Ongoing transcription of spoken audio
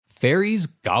Fairies,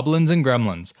 Goblins, and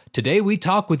Gremlins. Today we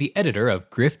talk with the editor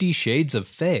of Grifty Shades of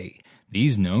Fae.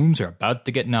 These gnomes are about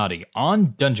to get naughty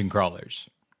on Dungeon Crawlers.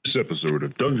 This episode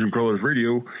of Dungeon Crawlers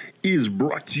Radio is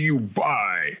brought to you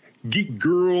by Geek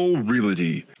Girl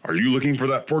Realty. Are you looking for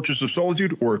that fortress of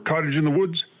solitude or a cottage in the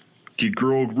woods? Geek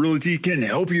Girl Realty can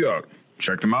help you out.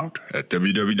 Check them out at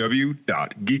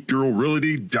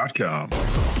www.geekgirlrealty.com.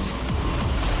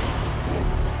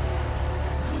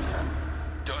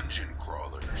 Dungeon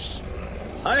Crawlers.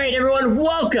 All right, everyone,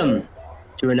 welcome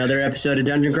to another episode of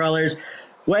Dungeon Crawlers,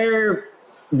 where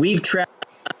we've traveled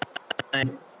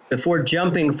before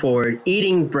jumping forward,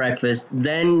 eating breakfast,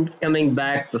 then coming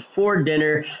back before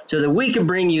dinner so that we can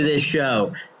bring you this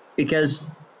show, because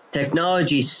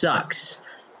technology sucks.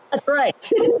 That's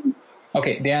right.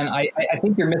 Okay, Dan, I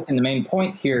think you're missing the main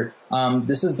point here.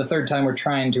 This is the third time we're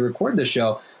trying to record this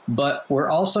show, but we're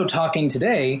also talking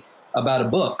today about a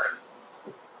book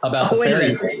about the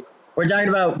fairy. We're talking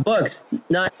about books,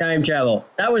 not time travel.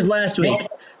 That was last week.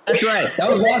 That's right.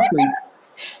 That was last week.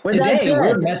 Today,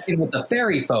 we're messing with the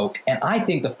fairy folk, and I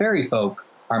think the fairy folk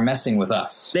are messing with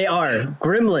us. They are.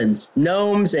 Gremlins,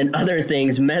 gnomes, and other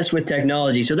things mess with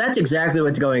technology. So that's exactly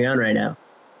what's going on right now.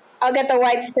 I'll get the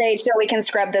white sage so we can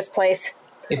scrub this place.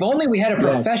 If only we had a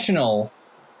professional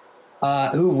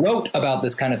who wrote about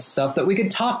this kind of stuff that we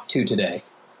could talk to today.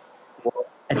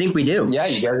 I think we do. Yeah,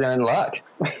 you guys are in luck.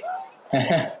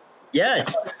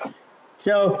 Yes.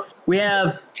 So we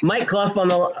have Mike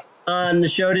Clough on the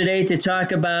show today to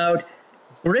talk about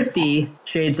Grifty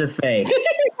Shades of Fae,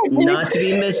 not to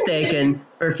be mistaken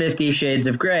for 50 Shades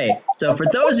of Grey. So for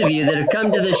those of you that have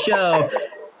come to the show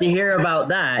to hear about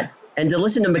that and to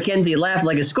listen to Mackenzie laugh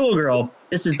like a schoolgirl,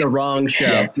 this is the wrong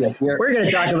show. We're going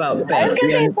to talk about Fae. I was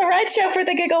going to say it's the right show for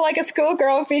the giggle like a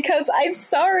schoolgirl, because I'm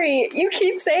sorry, you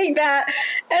keep saying that,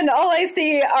 and all I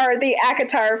see are the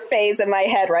Akatar phase in my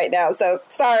head right now, so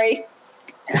sorry.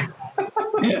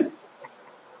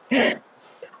 You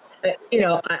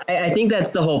know, I think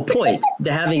that's the whole point,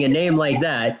 to having a name like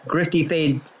that,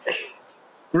 Grifty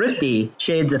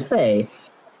Shades of Fae,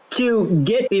 to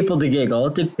get people to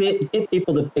giggle, to get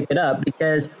people to pick it up,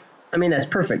 because, I mean, that's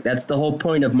perfect. That's the whole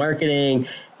point of marketing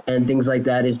and things like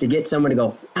that, is to get someone to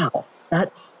go, wow,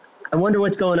 I wonder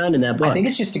what's going on in that book. I think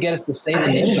it's just to get us to say the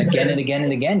name again and again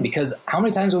and again, because how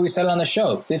many times have we said it on the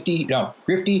show?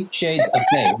 Grifty Shades of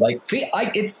Fae. Like, see,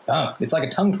 it's like a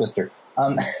tongue twister.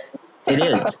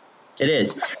 It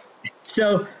is.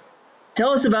 So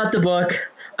tell us about the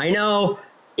book. I know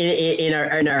in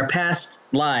our past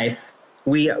life,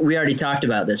 we already talked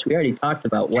about this. We already talked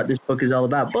about what this book is all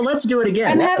about. But let's do it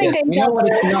again. I'm having to we know what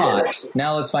it's not.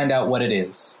 Now let's find out what it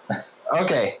is.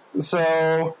 Okay,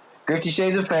 so Grifty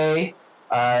Shades of Fae.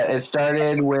 It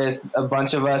started with a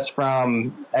bunch of us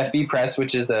from FB Press,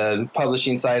 which is the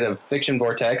publishing site of Fiction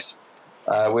Vortex.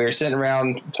 We were sitting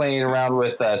around playing around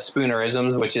with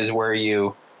spoonerisms, which is where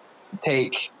you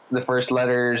take the first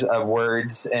letters of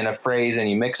words in a phrase and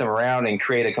you mix them around and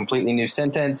create a completely new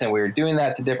sentence. And we were doing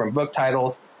that to different book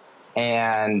titles.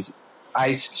 And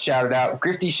I shouted out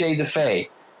Grifty Shades of Fae.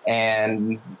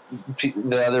 And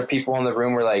the other people in the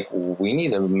room were like, we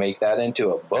need to make that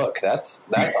into a book. That's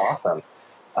awesome.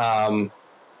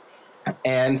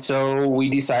 And so we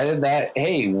decided that,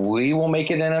 hey, we will make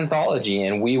it an anthology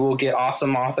and we will get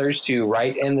awesome authors to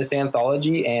write in this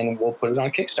anthology and we'll put it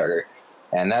on Kickstarter.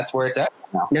 And that's where it's at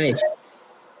now. Nice.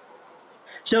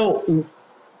 So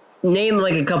name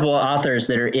like a couple of authors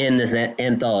that are in this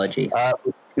anthology,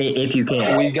 if you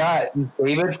can. We've got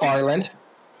David Farland,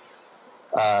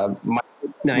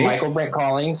 Michael Brent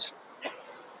Collins,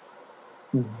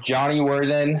 Johnny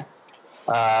Worthen,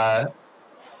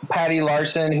 Patty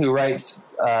Larson, who writes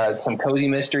some cozy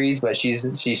mysteries, but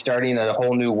she's starting a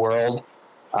whole new world,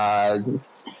 and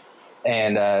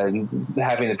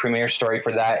having the premiere story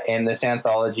for that in this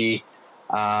anthology,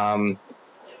 and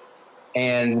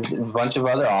a bunch of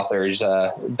other authors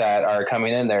that are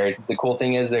coming in there. The cool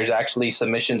thing is there's actually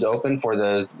submissions open for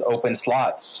the open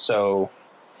slots, so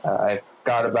I've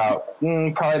got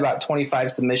probably about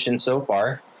 25 submissions so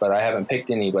far, but I haven't picked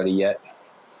anybody yet.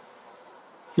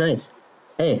 Nice.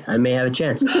 Hey, I may have a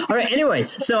chance. All right.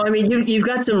 Anyways, so I mean, you've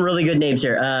got some really good names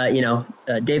here.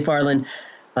 Dave Farland,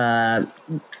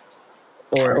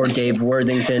 or Dave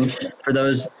Worthington, for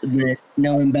those that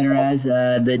know him better as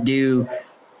that do.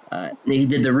 He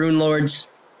did the Rune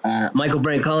Lords. Michael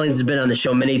Brent Collins has been on the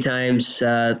show many times.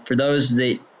 For those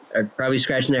that are probably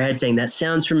scratching their head saying that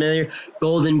sounds familiar,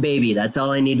 Golden Baby. That's all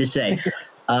I need to say.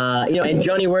 And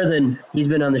Johnny Worthen, he's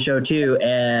been on the show too.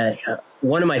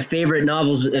 One of my favorite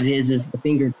novels of his is The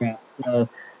Finger Trap. So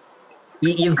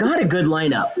you've got a good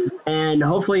lineup, and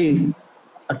hopefully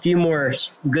a few more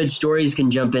good stories can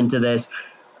jump into this.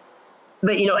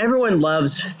 But, everyone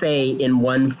loves Fae in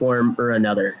one form or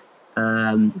another.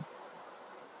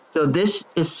 So this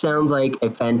just sounds like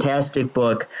a fantastic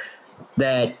book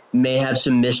that may have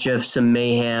some mischief, some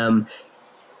mayhem,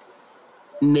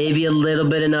 maybe a little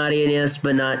bit of naughtiness,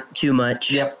 but not too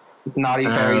much. Yep. Naughty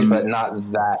fairies, but not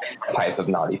that type of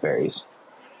naughty fairies.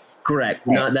 Correct.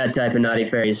 Not that type of naughty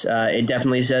fairies. It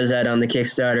definitely says that on the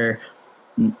Kickstarter,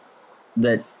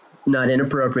 that not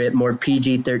inappropriate, more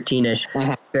PG-13-ish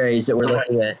fairies that we're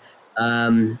looking at.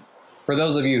 For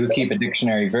those of you who keep a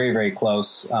dictionary very, very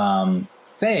close,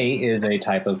 Fae is a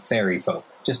type of fairy folk.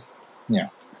 Just,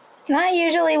 It's not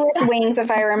usually with wings,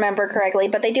 if I remember correctly,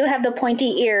 but they do have the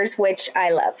pointy ears, which I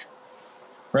love.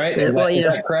 Right? Is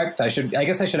that correct? I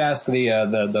guess I should ask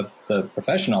the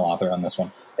professional author on this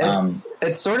one.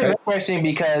 It's sort of interesting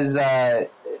because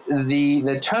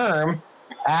the term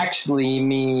actually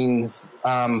means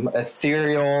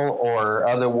ethereal or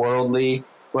otherworldly,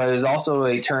 but there's also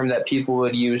a term that people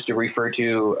would use to refer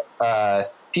to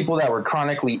people that were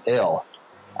chronically ill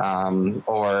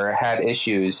or had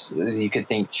issues. You could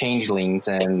think changelings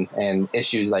and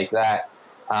issues like that.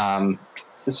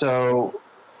 So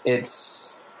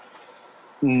it's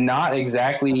not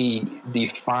exactly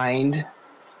defined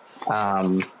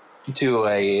to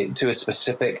a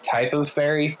specific type of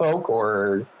fairy folk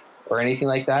or anything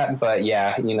like that. But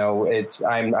yeah,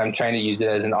 I'm trying to use it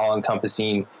as an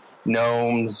all-encompassing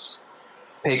gnomes,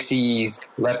 pixies,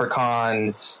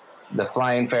 leprechauns, the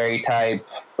flying fairy type.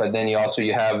 But then you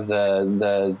have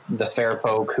the fair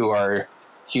folk who are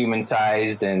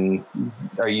human-sized and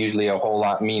are usually a whole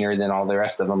lot meaner than all the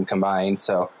rest of them combined.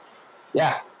 So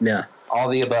yeah, all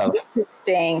the above.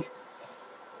 Interesting.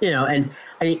 And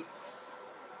I mean,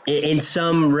 in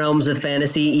some realms of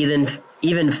fantasy,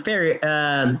 even fairy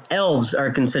elves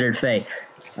are considered fae.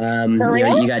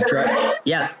 You got dryads.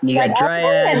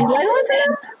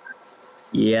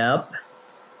 Yep.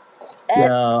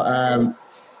 So,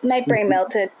 my brain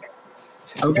melted.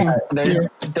 Okay.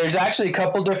 There's actually a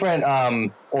couple different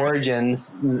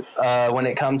origins when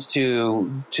it comes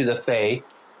to the fae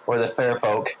or the fair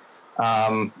folk.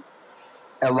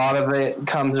 A lot of it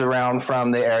comes around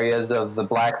from the areas of the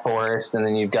Black Forest, and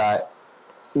then you've got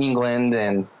England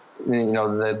and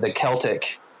the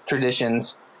Celtic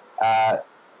traditions,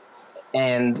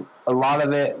 and a lot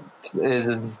of it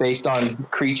is based on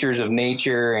creatures of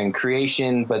nature and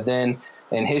creation. But then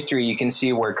in history, you can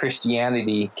see where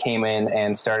Christianity came in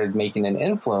and started making an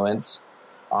influence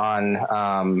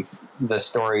on the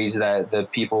stories that the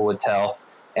people would tell.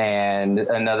 And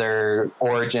another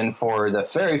origin for the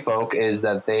fairy folk is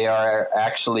that they are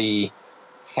actually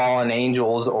fallen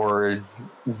angels or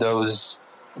those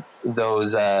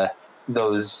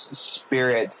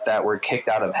spirits that were kicked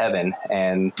out of heaven,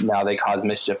 and now they cause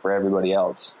mischief for everybody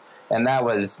else. And that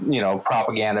was,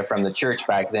 propaganda from the church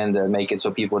back then to make it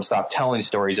so people would stop telling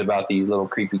stories about these little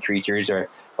creepy creatures or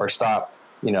stop,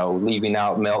 leaving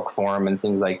out milk for them and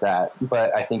things like that.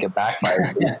 But I think it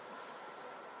backfired.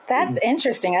 That's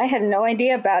interesting. I had no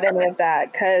idea about any of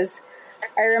that because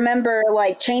I remember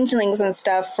changelings and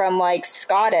stuff from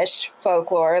Scottish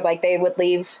folklore. They would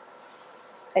leave,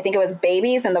 I think it was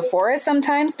babies in the forest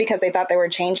sometimes because they thought they were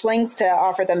changelings to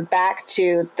offer them back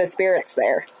to the spirits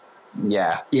there.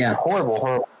 Yeah.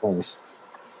 Horrible things.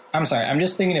 I'm sorry. I'm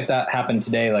just thinking if that happened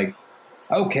today,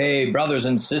 okay, brothers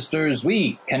and sisters,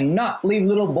 we cannot leave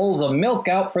little bowls of milk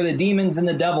out for the demons and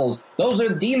the devils. Those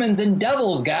are demons and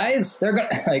devils, guys. They're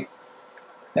gonna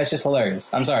that's just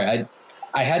hilarious. I'm sorry.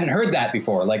 I hadn't heard that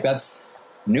before. That's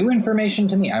new information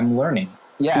to me. I'm learning.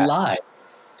 Yeah. Live.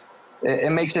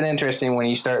 It makes it interesting when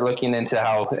you start looking into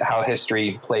how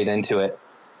history played into it.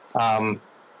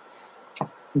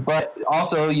 But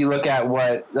also you look at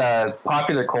what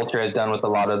popular culture has done with a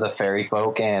lot of the fairy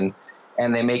folk, and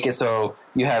they make it so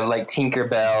you have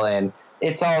Tinkerbell and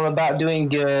it's all about doing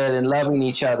good and loving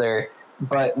each other.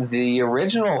 But the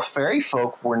original fairy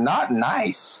folk were not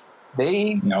nice.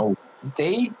 They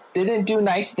didn't do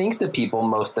nice things to people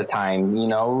most of the time.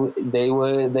 They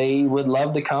would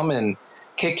love to come and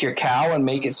kick your cow and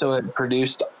make it so it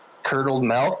produced curdled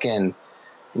milk and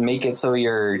make it so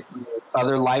your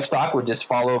other livestock would just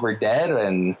fall over dead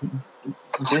and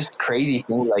just crazy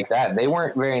things like that. They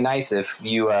weren't very nice if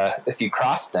you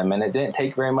crossed them, and it didn't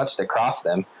take very much to cross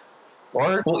them.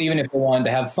 Or even if they wanted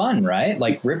to have fun, right?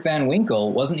 Rip Van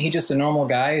Winkle, wasn't he just a normal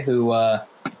guy who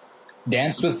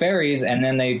danced with fairies and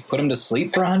then they put him to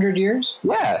sleep for 100 years?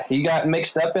 Yeah, he got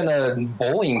mixed up in a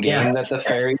bowling game that the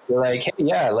fairies were like, hey,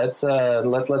 yeah, let's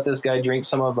let this guy drink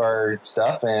some of our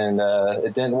stuff, and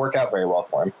it didn't work out very well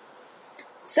for him.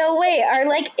 So wait, are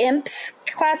imps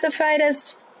classified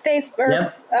as Faith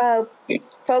or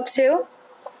folk too?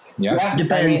 Yeah.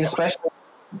 Depends. I mean, especially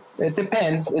it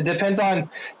depends. It depends on.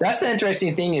 That's the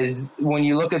interesting thing is when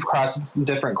you look across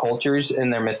different cultures in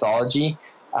their mythology,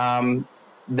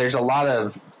 there's a lot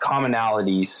of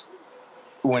commonalities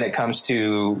when it comes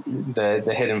to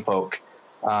the hidden folk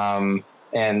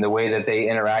and the way that they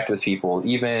interact with people.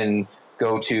 Even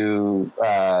go to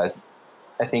I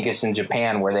think it's in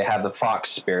Japan where they have the fox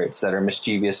spirits that are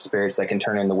mischievous spirits that can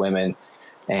turn into women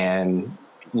and,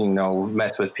 you know,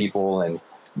 mess with people and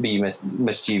be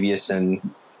mischievous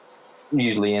and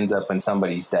usually ends up in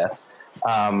somebody's death.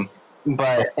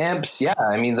 But imps, yeah,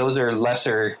 I mean, those are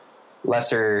lesser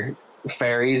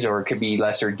fairies, or it could be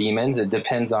lesser demons. It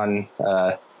depends on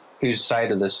whose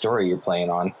side of the story you're playing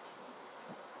on.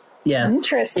 Yeah.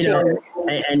 Interesting. You know,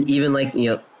 and even like, you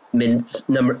know,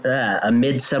 A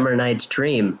Midsummer Night's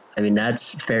Dream. I mean,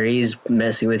 that's fairies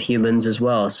messing with humans as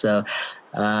well. So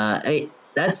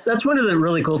that's one of the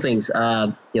really cool things.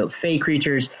 You know, fae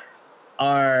creatures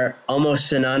are almost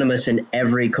synonymous in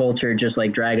every culture, just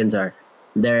like dragons are.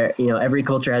 You know, every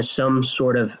culture has some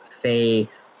sort of fae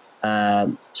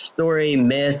story,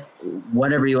 myth,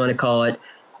 whatever you want to call it,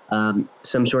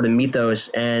 some sort of mythos,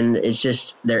 and it's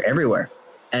just they're everywhere.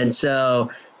 And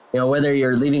so, you know, whether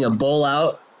you're leaving a bowl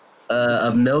out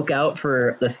of milk out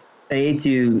for the fae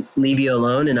to leave you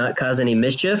alone and not cause any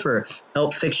mischief, or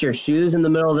help fix your shoes in the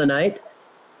middle of the night,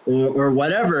 or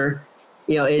whatever,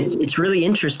 you know, it's really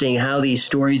interesting how these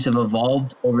stories have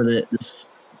evolved over the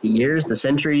years, the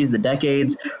centuries, the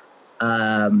decades,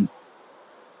 and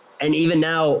even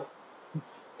now,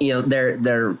 you know,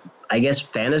 they're I guess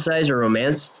fantasized or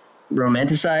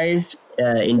romanticized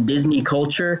in Disney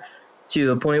culture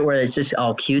to a point where it's just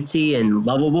all cutesy and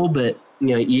lovable. But you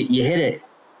know, you hit it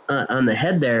on the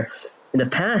head there. In the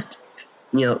past,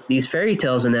 you know, these fairy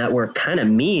tales and that were kind of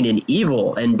mean and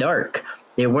evil and dark.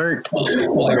 They weren't. Well, they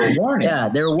were warnings. Yeah,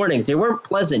 they were warnings. They weren't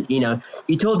pleasant. You know,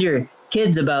 you told your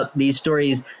kids about these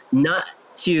stories not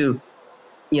to,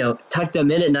 you know, tuck them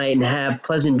in at night and have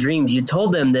pleasant dreams. You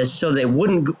told them this so they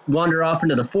wouldn't wander off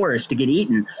into the forest to get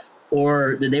eaten,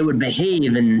 or that they would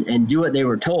behave and do what they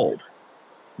were told.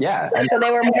 Yeah. So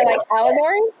they were more like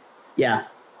allegories? Yeah.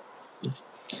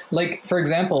 Like, for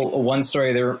example, one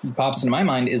story that pops into my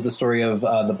mind is the story of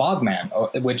the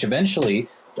Bogman, which eventually,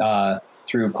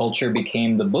 through culture,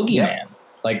 became the Boogeyman. Yep.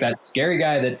 Like that scary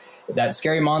guy, that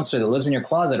scary monster that lives in your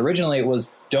closet. Originally, it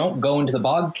was don't go into the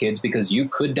bog, kids, because you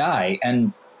could die.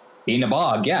 And being a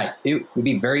bog, yeah, it would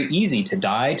be very easy to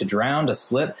die, to drown, to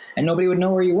slip, and nobody would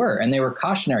know where you were. And they were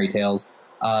cautionary tales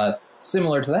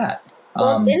similar to that.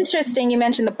 Well, interesting you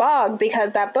mentioned the bog,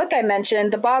 because that book I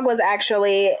mentioned, the bog was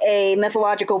actually a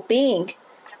mythological being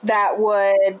that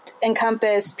would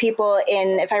encompass people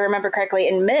in, if I remember correctly,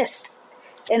 in mist,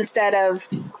 instead of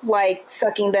like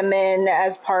sucking them in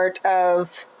as part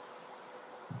of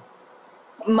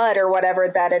mud or whatever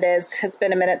that it is. It's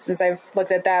been a minute since I've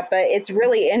looked at that, but it's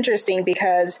really interesting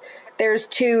because there's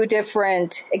two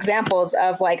different examples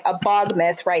of like a bog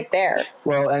myth right there.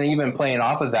 Well, and even playing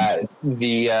off of that,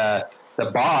 the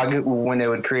bog, when it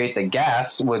would create the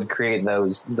gas, would create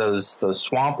those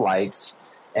swamp lights,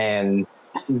 and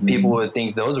people would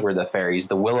think those were the fairies,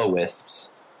 the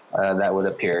will-o-wisps that would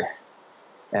appear.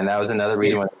 And that was another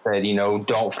reason why they said, you know,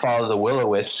 don't follow the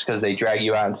will-o-wisps, because they drag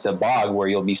you out into the bog where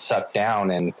you'll be sucked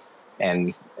down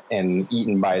and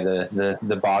eaten by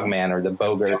the bog man or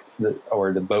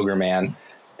the boger man,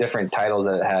 different titles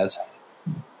that it has.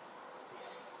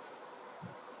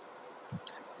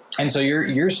 And so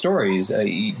your stories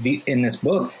in this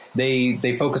book,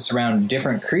 they focus around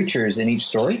different creatures in each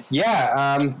story?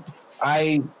 Yeah.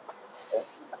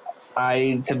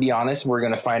 I, to be honest, we're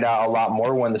going to find out a lot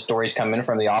more when the stories come in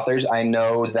from the authors. I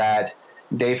know that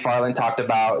Dave Farland talked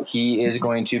about he is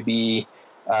going to be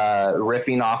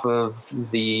riffing off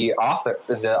of the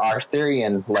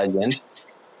Arthurian legend,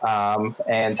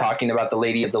 and talking about the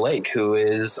Lady of the Lake, who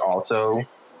is also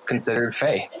considered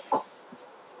fae.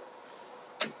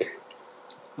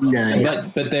 Nice.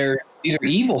 But these are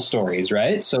evil stories,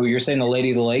 right? So you're saying the Lady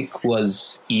of the Lake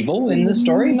was evil in this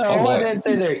story? No, I didn't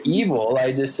say they're evil.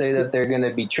 I just say that they're going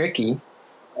to be tricky.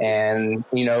 And,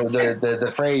 you know,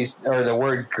 the phrase or the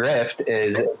word grift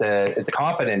it's a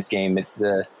confidence game.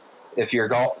 If you're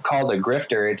called a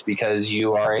grifter, it's because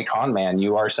you are a con man.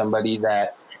 You are somebody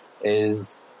that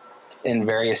is in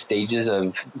various stages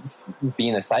of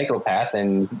being a psychopath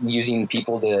and using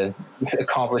people to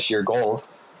accomplish your goals.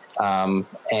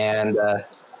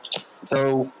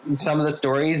 So some of the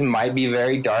stories might be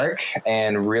very dark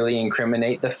and really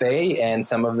incriminate the fae, and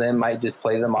some of them might just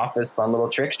play them off as fun little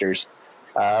tricksters.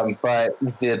 But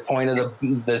the point of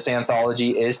this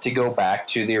anthology is to go back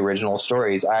to the original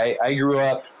stories. I grew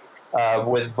up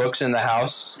with books in the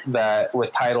house that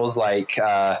with titles like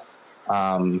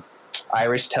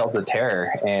Irish Tales of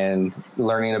Terror and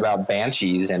learning about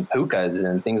banshees and pukas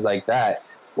and things like that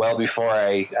well before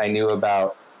I knew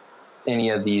about any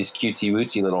of these cutesy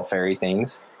wootsy little fairy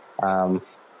things.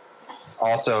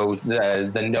 Also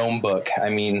the gnome book. I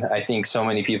mean, I think so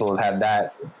many people have had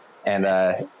that and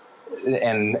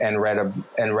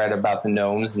read about the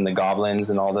gnomes and the goblins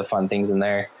and all the fun things in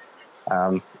there.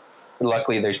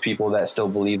 Luckily, there's people that still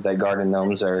believe that garden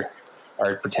gnomes are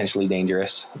potentially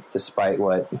dangerous, despite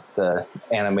what the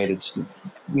animated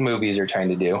movies are trying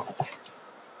to do.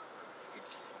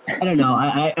 I don't know.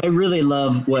 I really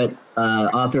love what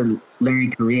author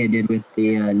Larry Correia did with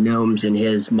the gnomes in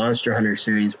his Monster Hunter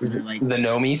series, where they're like the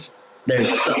gnomies. They're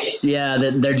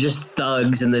just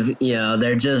thugs, and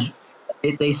they're just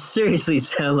they seriously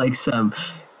sound like some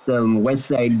West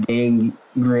Side Gang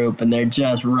group, and they're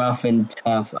just rough and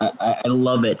tough. I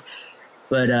love it.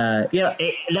 But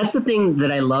that's the thing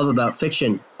that I love about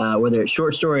fiction, whether it's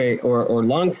short story or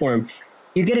long form.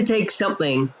 You get to take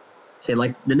something, say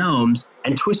like the gnomes,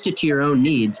 and twist it to your own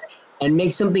needs and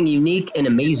make something unique and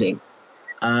amazing.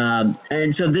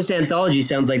 And so this anthology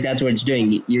sounds like that's what it's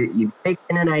doing. You've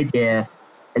taken an idea,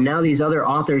 and now these other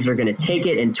authors are going to take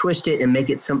it and twist it and make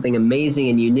it something amazing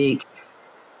and unique.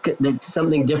 That's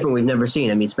something different we've never seen.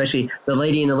 I mean, especially the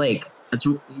Lady in the Lake. That's,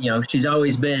 she's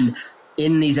always been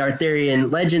in these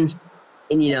Arthurian legends,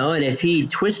 and if he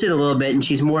twists it a little bit and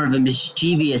she's more of a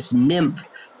mischievous nymph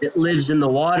that lives in the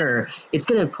water, it's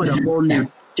going to put a whole new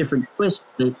different twist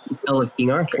to the tale of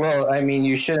King Arthur. Well, I mean,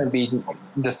 you shouldn't be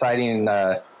deciding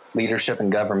leadership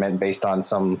and government based on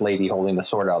some lady holding the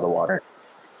sword out of the water.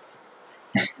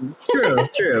 True.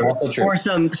 Also true. Or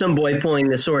some boy pulling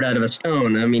the sword out of a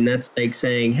stone. I mean, that's like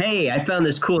saying, "Hey, I found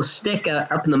this cool stick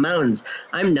up in the mountains.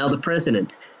 I'm now the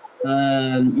president."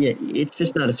 It's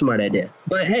just not a smart idea.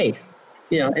 But hey,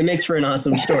 it makes for an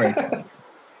awesome story.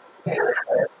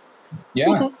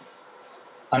 Yeah.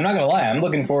 I'm not gonna lie. I'm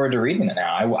looking forward to reading it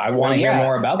now. I want to hear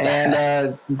more about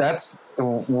that.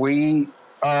 And we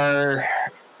are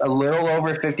a little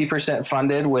over 50%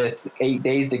 funded with 8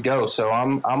 days to go. So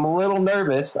I'm a little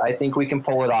nervous. I think we can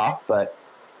pull it off, but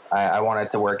I want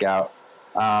it to work out.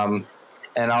 And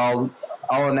I'll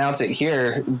announce it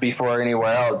here before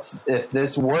anywhere else. If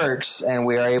this works and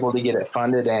we are able to get it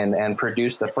funded and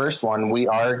produce the first one, we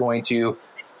are going to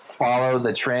follow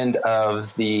the trend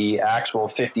of the actual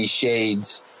 50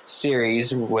 Shades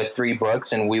series with 3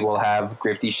 books, and we will have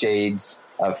Grifty Shades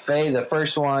of Fae, the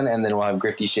first one, and then we'll have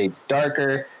Grifty Shades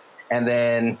Darker, and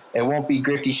then it won't be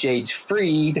Grifty Shades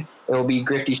Freed, it'll be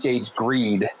Grifty Shades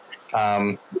Greed.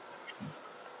 And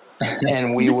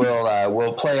we will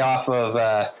we'll play off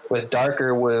of with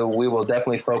Darker. We will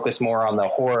definitely focus more on the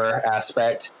horror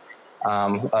aspect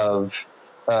of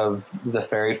the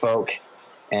fairy folk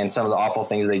and some of the awful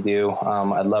things they do.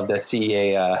 I'd love to see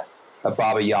a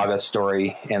Baba Yaga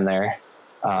story in there,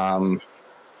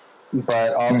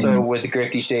 but also with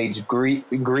Grifty Shades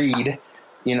Greed.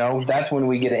 That's when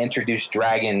we get to introduce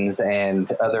dragons and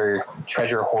other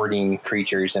treasure hoarding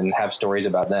creatures and have stories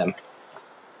about them.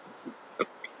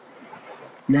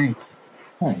 Nice.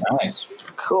 Oh, nice.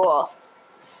 Cool.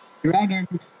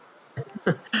 Dragons.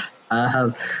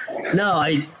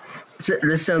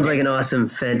 This sounds like an awesome,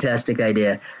 fantastic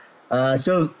idea.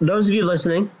 So those of you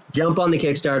listening, jump on the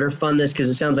Kickstarter, fund this, because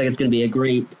it sounds like it's going to be a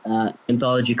great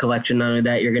anthology collection. Not only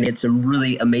that, you're going to get some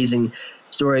really amazing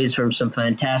stories from some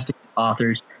fantastic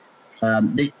authors.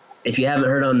 If you haven't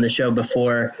heard on the show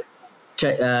before,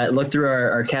 look through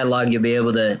our catalog. You'll be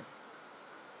able to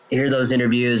hear those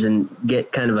interviews and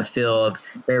get kind of a feel of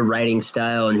their writing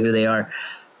style and who they are.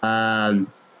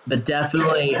 But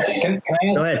definitely, Can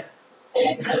I go ahead.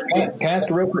 Can I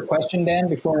ask a real quick question, Dan,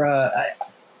 before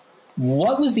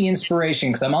what was the inspiration?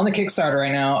 Because I'm on the Kickstarter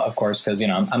right now, of course, because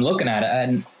I'm looking at it.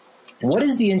 And what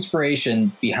is the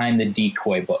inspiration behind the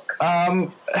Decoy book?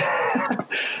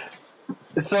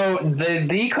 So the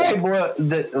Decoy book,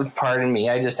 pardon me,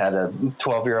 I just had a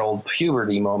 12-year-old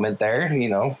puberty moment there,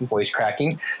 voice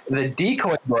cracking. The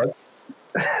Decoy book,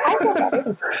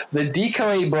 the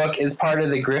Decoy book is part of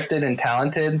the Grifted and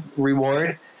Talented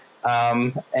reward.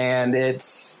 And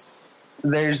there's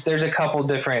a couple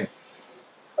different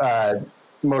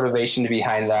motivations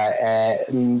behind that.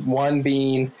 And one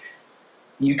being,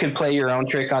 you could play your own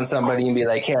trick on somebody and be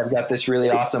like, "Hey, I've got this really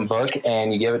awesome book,"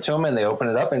 and you give it to them and they open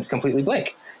it up and it's completely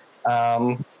blank.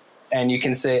 And you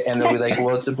can say, and they'll be like,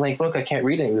 "Well, it's a blank book. I can't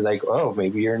read it." And you're like, "Oh,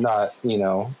 maybe you're not,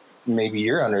 maybe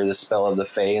you're under the spell of the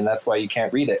Fae and that's why you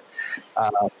can't read it."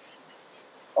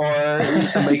 or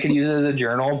somebody could use it as a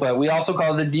journal. But we also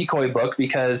call it the decoy book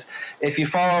because if you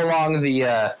follow along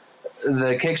the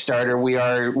Kickstarter,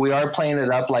 we are playing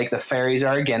it up like the fairies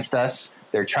are against us.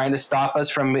 They're trying to stop us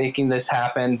from making this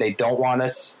happen. They don't want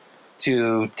us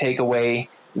to take away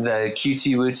the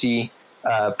cutesy wootsy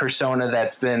persona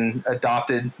that's been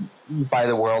adopted by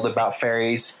the world about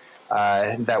fairies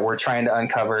that we're trying to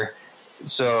uncover.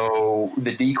 So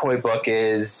the decoy book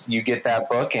is you get that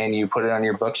book and you put it on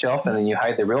your bookshelf and then you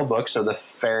hide the real book. So the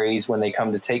fairies, when they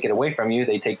come to take it away from you,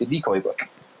 they take the decoy book.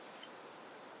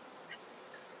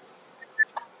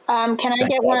 Can I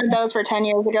get one of those for 10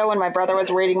 years ago when my brother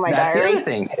was reading my That's diary? the other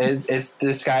thing. It's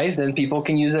disguised and people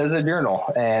can use it as a journal.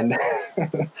 And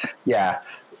yeah,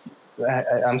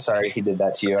 I'm sorry he did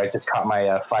that to you. I just caught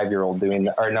my 5-year-old doing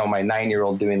that, or no, my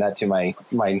 9-year-old doing that to my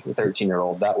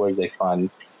 13-year-old. That was a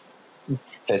fun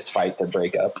fist fight to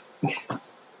break up.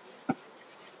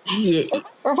 Yeah.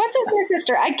 Or was it my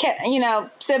sister? I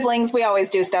can't, siblings, we always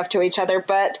do stuff to each other,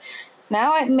 but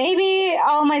now maybe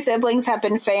all my siblings have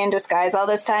been Fae in disguise all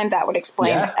this time. That would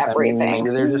explain everything. I mean,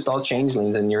 maybe they're just all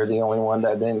changelings and you're the only one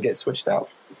that didn't get switched out.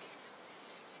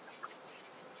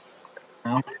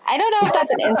 I don't know if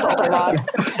that's an insult or not.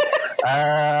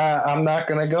 I'm not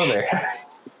going to go there.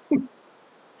 I'm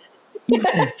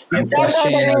Don't go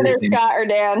questioning there either, everything. Scott or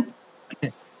Dan.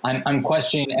 I'm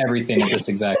questioning everything at this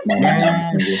exact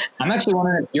moment. I'm actually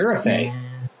wondering if you're a Fae.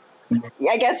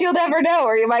 I guess you'll never know,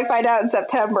 or you might find out in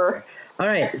September. All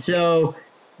right, so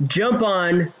jump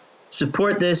on,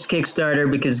 support this Kickstarter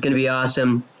because it's going to be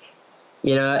awesome.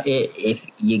 If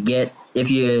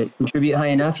you contribute high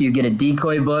enough, you get a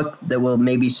decoy book that will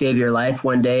maybe save your life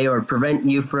one day or prevent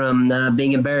you from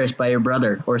being embarrassed by your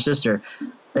brother or sister.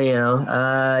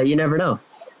 You never know.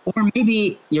 Or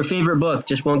maybe your favorite book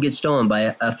just won't get stolen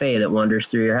by a Fae that wanders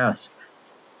through your house.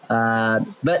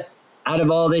 But out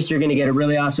of all this, you're going to get a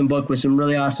really awesome book with some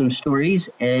really awesome stories,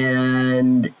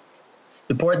 and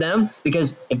support them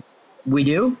because if we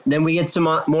do, then we get some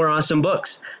more awesome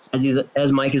books,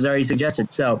 as Mike has already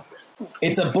suggested. So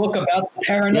It's a book about the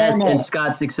paranormal. yes, and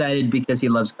Scott's excited because he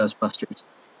loves Ghostbusters.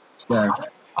 So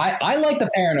I like the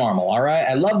paranormal, all right?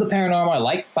 I love the paranormal. I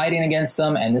like fighting against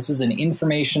them, and this is an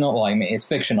informational, well, I mean, it's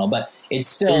fictional, but it's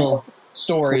still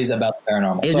stories about the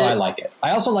paranormal, so I like it.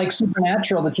 I also like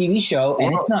Supernatural, the TV show,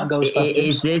 and it's not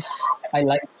Ghostbusters.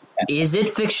 Is it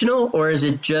fictional, or is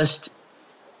it just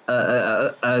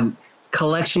a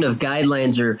collection of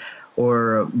guidelines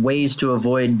or ways to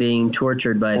avoid being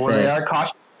tortured by Or they Fae? are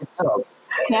cautionary tales.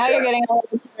 Now you're getting a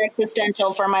little too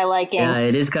existential for my liking. Yeah,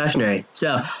 it is cautionary.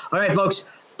 So, all right, folks,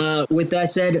 with that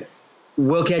said,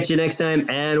 we'll catch you next time,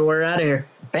 and we're out of here.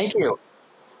 Thank you.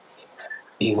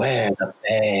 Beware the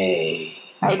Fae.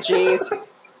 Oh, jeez.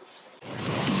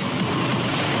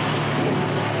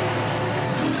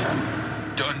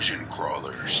 Dungeon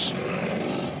Crawlers.